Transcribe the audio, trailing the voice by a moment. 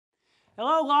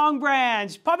Hello, Long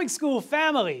Branch Public School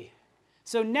family.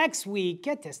 So next week,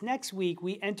 get this, next week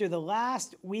we enter the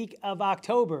last week of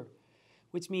October,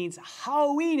 which means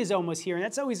Halloween is almost here. And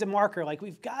that's always a marker, like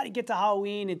we've got to get to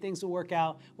Halloween and things will work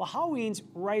out. Well, Halloween's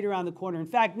right around the corner. In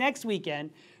fact, next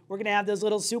weekend, we're gonna have those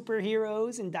little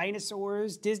superheroes and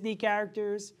dinosaurs, Disney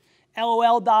characters,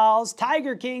 LOL dolls,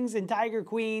 Tiger Kings and Tiger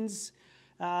Queens,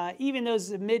 even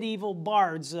those medieval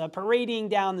bards parading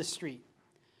down the street.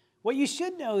 What you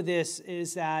should know this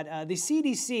is that the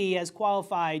CDC has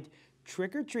qualified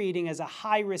trick-or-treating as a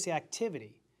high-risk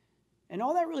activity. And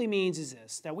all that really means is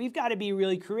this, that we've got to be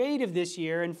really creative this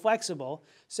year and flexible.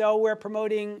 So we're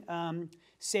promoting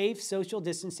safe social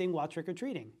distancing while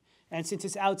trick-or-treating. And since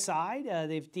it's outside,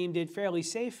 they've deemed it fairly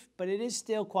safe, but it is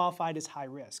still qualified as high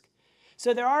risk.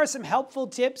 So there are some helpful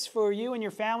tips for you and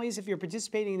your families if you're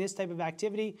participating in this type of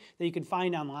activity that you can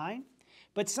find online.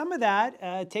 But some of that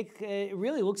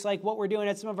really looks like what we're doing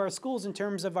at some of our schools in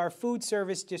terms of our food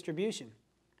service distribution.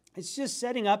 It's just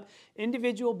setting up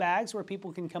individual bags where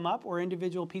people can come up, or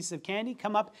individual pieces of candy,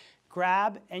 come up,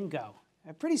 grab, and go.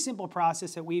 A pretty simple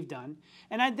process that we've done.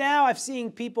 And now I've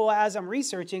seen people, as I'm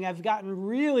researching, I've gotten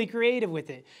really creative with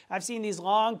it. I've seen these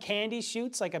long candy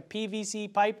chutes, like a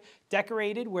PVC pipe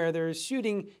decorated, where they're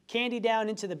shooting candy down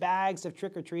into the bags of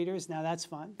trick-or-treaters. Now that's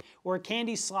fun. Or a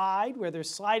candy slide, where they're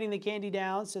sliding the candy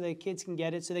down so that kids can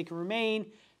get it, so they can remain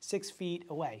 6 feet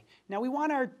away. Now we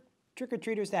want our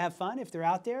trick-or-treaters to have fun if they're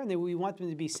out there, and we want them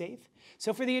to be safe.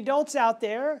 So for the adults out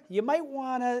there, you might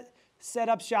want to set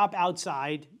up shop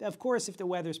outside, of course, if the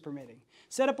weather's permitting.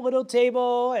 Set up a little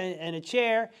table and a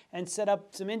chair and set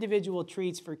up some individual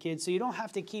treats for kids so you don't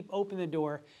have to keep open the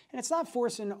door. And it's not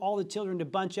forcing all the children to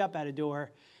bunch up at a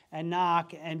door and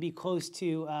knock and be close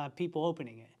to people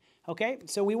opening it. Okay,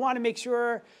 so we want to make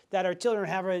sure that our children are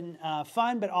having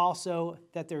fun, but also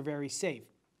that they're very safe.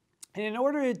 And in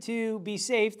order to be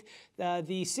safe,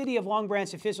 the City of Long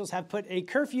Branch officials have put a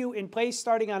curfew in place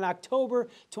starting on October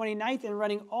 29th and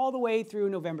running all the way through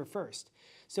November 1st.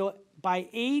 So by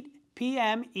 8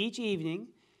 p.m. each evening,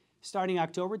 starting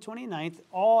October 29th,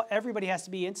 everybody has to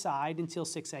be inside until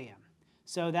 6 a.m.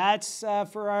 So that's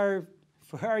for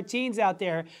our teens out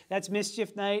there, that's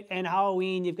mischief night and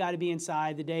Halloween. You've got to be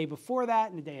inside the day before that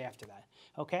and the day after that,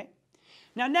 okay?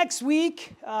 Now next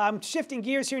week, I'm shifting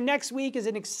gears here. Next week is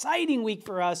an exciting week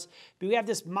for us. We have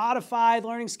this modified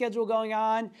learning schedule going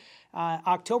on.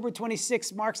 October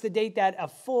 26th marks the date that a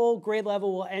full grade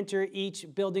level will enter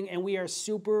each building, and we are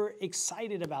super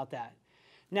excited about that.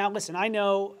 Now listen, I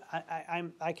know,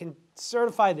 I can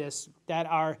certify this, that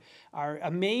our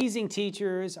amazing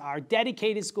teachers, our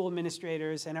dedicated school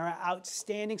administrators, and our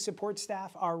outstanding support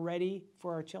staff are ready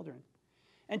for our children.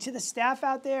 And to the staff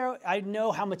out there, I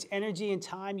know how much energy and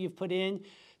time you've put in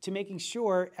to making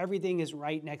sure everything is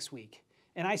right next week.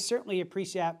 And I certainly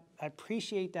appreciate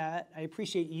that. I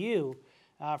appreciate you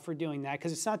for doing that,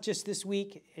 because it's not just this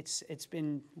week, it's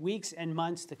been weeks and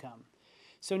months to come.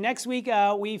 So next week,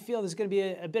 we feel there's going to be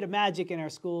a bit of magic in our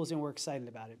schools, and we're excited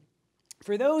about it.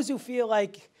 For those who feel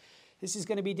like this is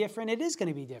going to be different, it is going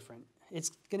to be different.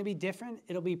 It's going to be different.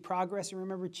 It'll be progress. And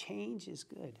remember, change is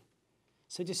good.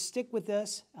 So just stick with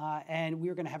us, and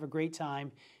we're going to have a great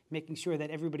time making sure that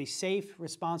everybody's safe,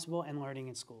 responsible, and learning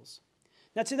in schools.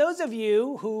 Now, to those of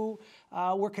you who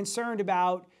were concerned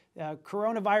about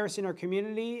coronavirus in our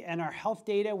community and our health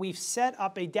data, we've set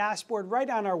up a dashboard right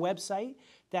on our website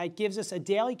that gives us a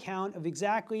daily count of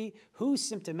exactly who's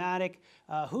symptomatic,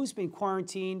 who's been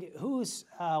quarantined, who's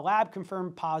lab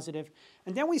confirmed positive.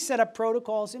 And then we set up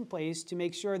protocols in place to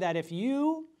make sure that if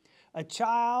you, a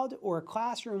child, or a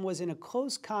classroom was in a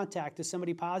close contact to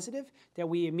somebody positive, that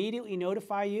we immediately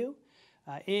notify you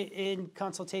in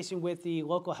consultation with the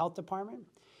local health department.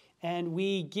 And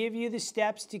we give you the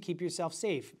steps to keep yourself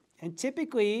safe. And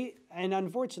typically, and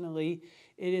unfortunately,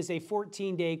 it is a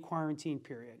 14-day quarantine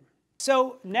period.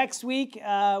 So next week,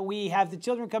 we have the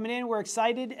children coming in. We're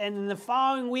excited. And then the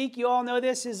following week, you all know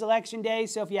this is Election Day.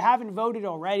 So if you haven't voted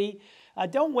already,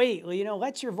 don't wait.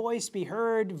 Let your voice be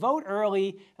heard. Vote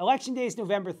early. Election Day is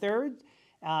November 3rd,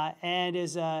 and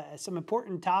is some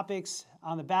important topics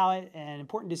on the ballot and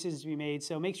important decisions to be made.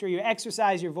 So make sure you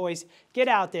exercise your voice. Get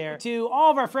out there. To all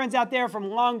of our friends out there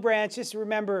from Long Branch, just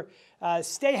remember,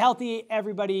 stay healthy,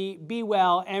 everybody. Be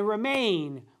well, and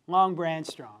remain Long Branch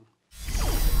strong.